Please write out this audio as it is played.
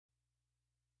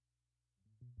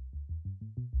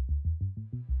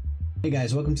Hey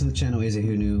guys, welcome to the channel Zee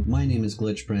Who Knew. My name is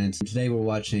Glitch Prince, and today we're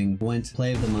watching Gwent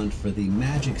Play of the Month for the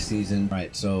Magic season.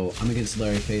 Alright, so I'm against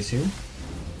Larry Face here.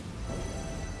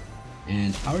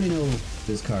 And I already know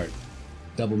this card.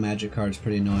 Double Magic card is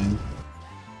pretty annoying.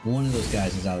 One of those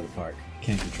guys is out of the park.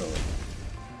 Can't control it.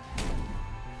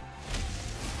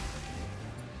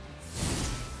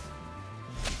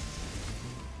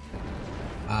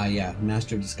 Yeah,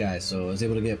 Master of Disguise, so I was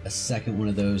able to get a second one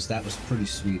of those. That was pretty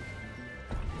sweet.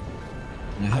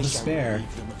 And I have a spare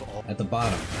at the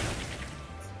bottom.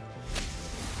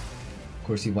 Of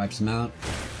course, he wipes him out.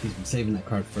 He's been saving that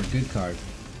card for a good card.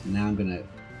 And now I'm gonna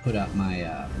put out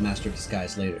my Master of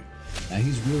Disguise later. Now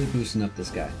he's really boosting up this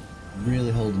guy.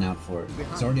 Really holding out for it.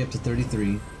 It's already up to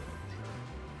 33.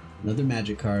 Another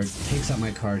magic card. Takes out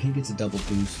my card. He gets a double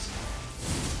boost.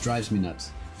 Drives me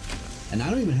nuts. And I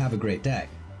don't even have a great deck.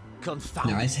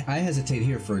 Now I hesitate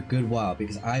here for a good while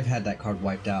because I've had that card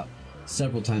wiped out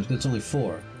several times, but it's only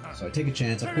 4. So I take a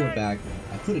chance, I pull it back,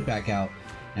 I put it back out,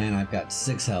 and I've got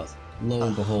 6 health. Lo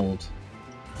and behold,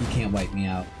 he can't wipe me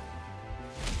out.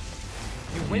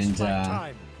 And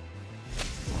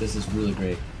this is really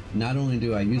great. Not only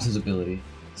do I use his ability,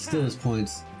 steal his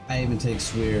points, I even take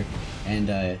Swear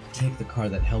and take the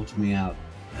card that helped me out.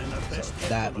 So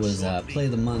that was Play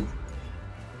of the Month.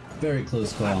 Very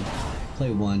close call.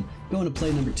 Play 1. Going to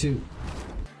play number 2.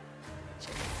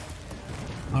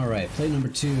 Alright, play number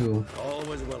 2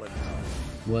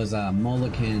 was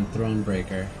Mulligan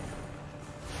Thronebreaker.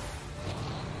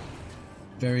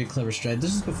 Very clever strat.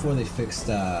 This is before they fixed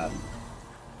the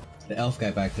elf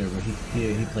guy back there where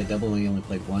he played double and he only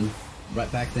played 1.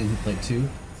 Right back then he played 2.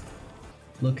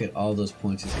 Look at all those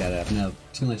points he's got up. Now,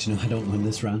 just gonna let you know I don't win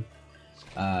this round.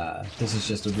 This is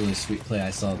just a really sweet play I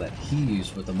saw that he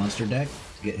used with the monster deck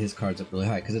to get his cards up really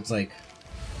high, because it's like,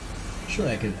 sure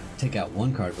I could take out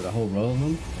 1 card, but a whole row of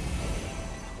them.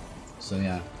 So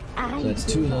yeah, so that's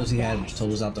 2 of those he had, which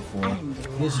totals out to 4.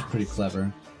 This is pretty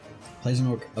clever. Plays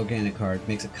an organic card,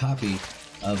 makes a copy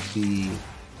of the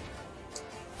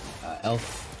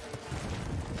elf.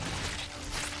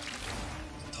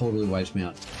 Totally wipes me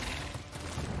out.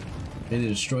 Then he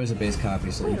destroys a base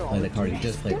copy, so he can play the card he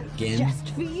just played again.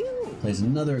 Plays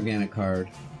another organic card.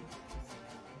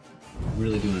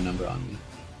 Really doing a number on me.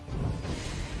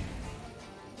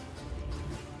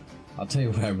 I'll tell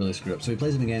you where I really screwed up. So he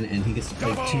plays him again, and he gets to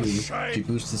play 2 to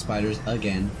boost the spiders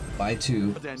again by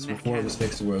 2. So before it was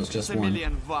fixed where it was just 1.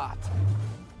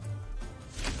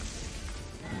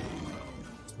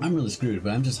 I'm really screwed,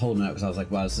 but I'm just holding out because I was like,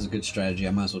 wow, this is a good strategy.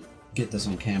 I might as well get this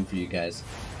on cam for you guys.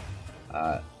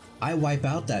 I wipe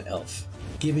out that elf,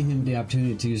 giving him the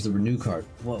opportunity to use the renew card.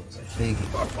 What was I thinking?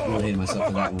 I really hated myself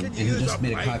for that one. And he just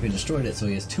made a copy and destroyed it, so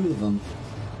he has 2 of them.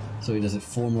 So he does it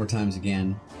 4 more times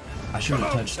again. I shouldn't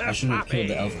have killed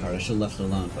the elf card. I should have left it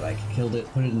alone, but I killed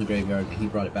it, put it in the graveyard, and he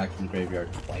brought it back from the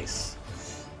graveyard twice.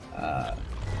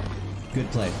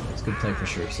 Good play. It's good play for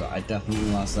sure. So I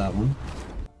definitely lost that one.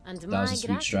 And that was a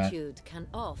sweet strat. Can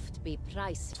oft be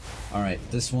priced. Alright,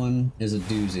 this one is a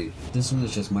doozy. This one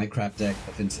is just my crap deck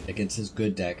against his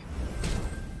good deck.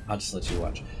 I'll just let you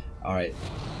watch. Alright,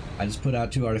 I just put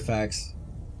out 2 artifacts.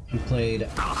 He played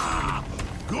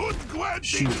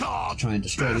shoot to try and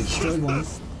destroy. He destroyed 1,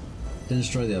 then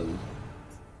destroy the other one.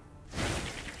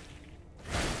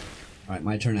 Alright,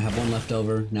 my turn. I have 1 left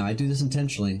over. Now I do this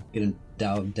intentionally, get him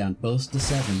down both to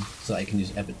 7, so I can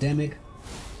use Epidemic,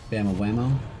 Bammo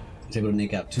Whammo. He's able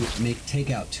to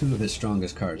take out 2 of his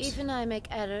strongest cards. Even I make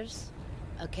errors,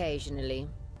 occasionally.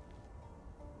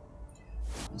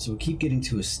 So we keep getting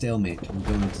to a stalemate. We're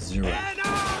going into 0.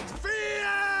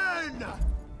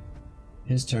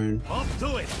 His turn. I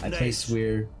play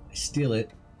Swear. I steal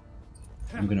it.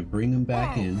 I'm gonna bring him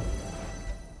back in.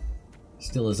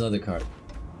 Steal his other card.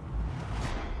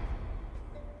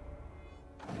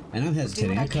 And I'm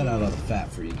hesitating. I cut out all the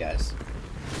fat for you guys.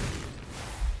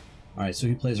 Alright, so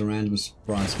he plays a random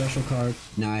bronze special card.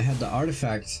 Now I had the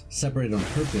artifact separated on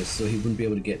purpose so he wouldn't be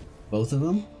able to get both of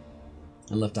them.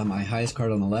 I left out my highest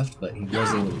card on the left, but he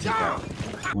was able to take out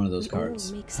one of those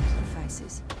cards. Make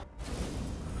sacrifices.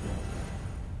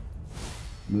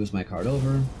 Moves my card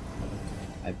over.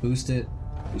 I boost it.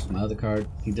 Boost my other card.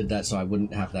 He did that so I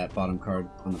wouldn't have that bottom card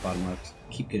on the bottom left.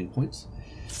 Keep getting points.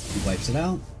 He wipes it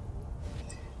out.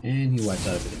 And he wipes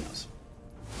out everything else.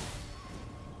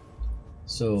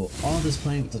 So all this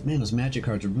playing, man, those magic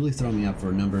cards are really throwing me out for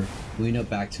a number. We end up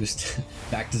back to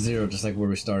 0, just like where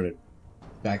we started.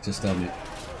 Back to stalemate.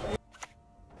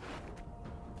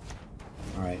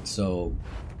 All right, so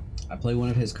I play 1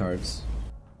 of his cards,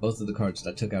 both of the cards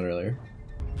that I took out earlier.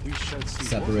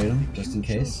 Separate them just in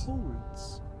case.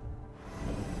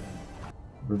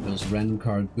 reveals a random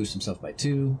card, boosts himself by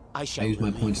 2. I use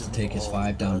my points to take his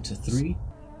 5 down to 3,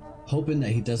 hoping that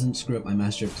he doesn't screw up my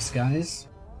Master of Disguise.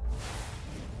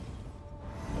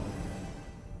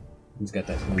 He's got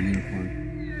that cool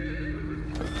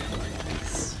unicorn.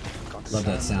 Love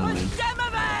that sound, man.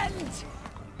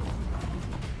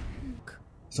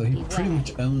 So he pretty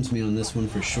much owns me on this one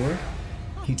for sure.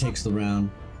 He takes the round,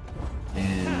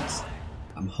 and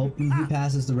I'm hoping he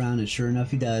passes the round, and sure enough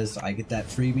he does. I get that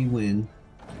freebie win.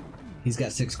 He's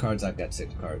got 6 cards, I've got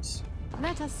 6 cards.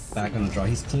 Back on a draw.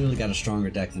 He's clearly got a stronger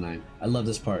deck than I am. I love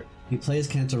this part. He plays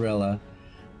Cantarella,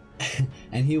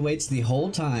 and he waits the whole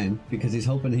time because he's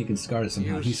hoping he can discard it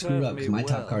somehow. He screwed up because my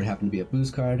top card happened to be a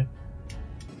boost card.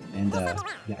 And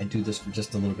yeah, I do this for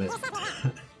just a little bit.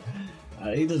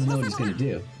 He doesn't know what he's gonna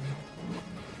do.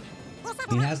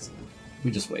 He has... We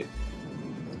just wait.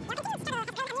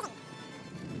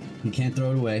 He can't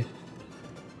throw it away.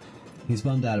 He's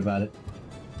bummed out about it.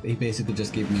 He basically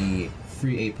just gave me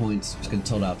free 8 points, which can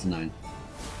total out to 9.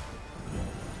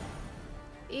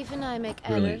 Even I make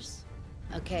errors.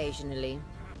 Occasionally.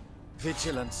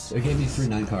 Vigilance. So he gave me a free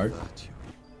 9 card.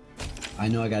 I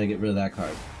know I gotta get rid of that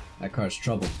card. That card's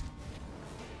trouble.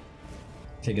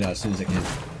 Take it out as soon as I can.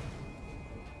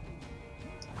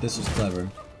 This was clever.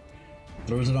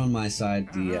 Throws it on my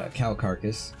side, the cow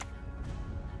carcass.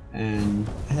 And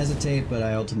hesitate, but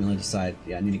I ultimately decide,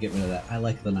 yeah, I need to get rid of that. I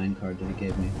like the 9 card that he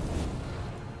gave me.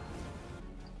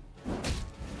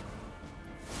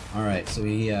 Alright, so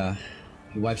he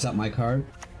wipes out my card.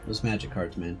 Those magic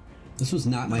cards, man. This was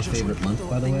not my favorite month,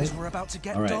 by the way.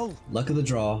 Alright, luck of the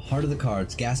draw, heart of the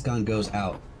cards, Gascon goes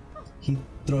out. He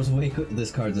throws away this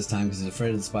card this time because he's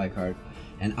afraid of the spy card.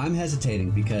 And I'm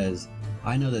hesitating because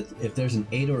I know that if there's an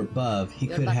 8 or above, he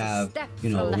could have,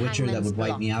 you know, a Witcher that would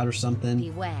wipe me out or something.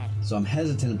 Beware. So I'm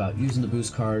hesitant about using the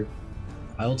boost card.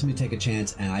 I ultimately take a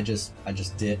chance, and I ditch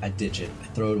it. I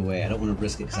throw it away. I don't want to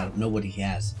risk it because I don't know what he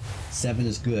has. 7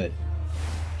 is good.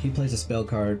 He plays a spell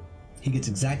card. He gets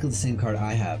exactly the same card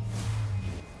I have.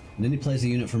 And then he plays a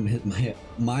unit from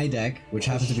my deck, which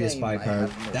happens to be a spy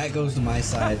card. That goes to my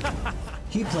side.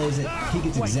 He plays it. He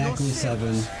gets exactly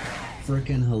 7.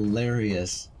 Freaking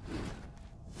hilarious.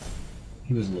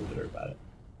 He was a little bitter about it.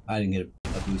 I didn't get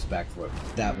a boost back for it.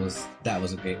 That was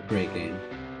a great game.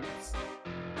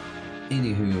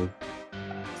 Anywho,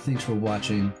 thanks for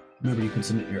watching. Remember, you can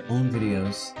submit your own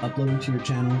videos, upload them to your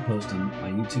channel, post on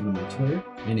my YouTube and my Twitter.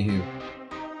 Anywho,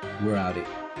 we're outie.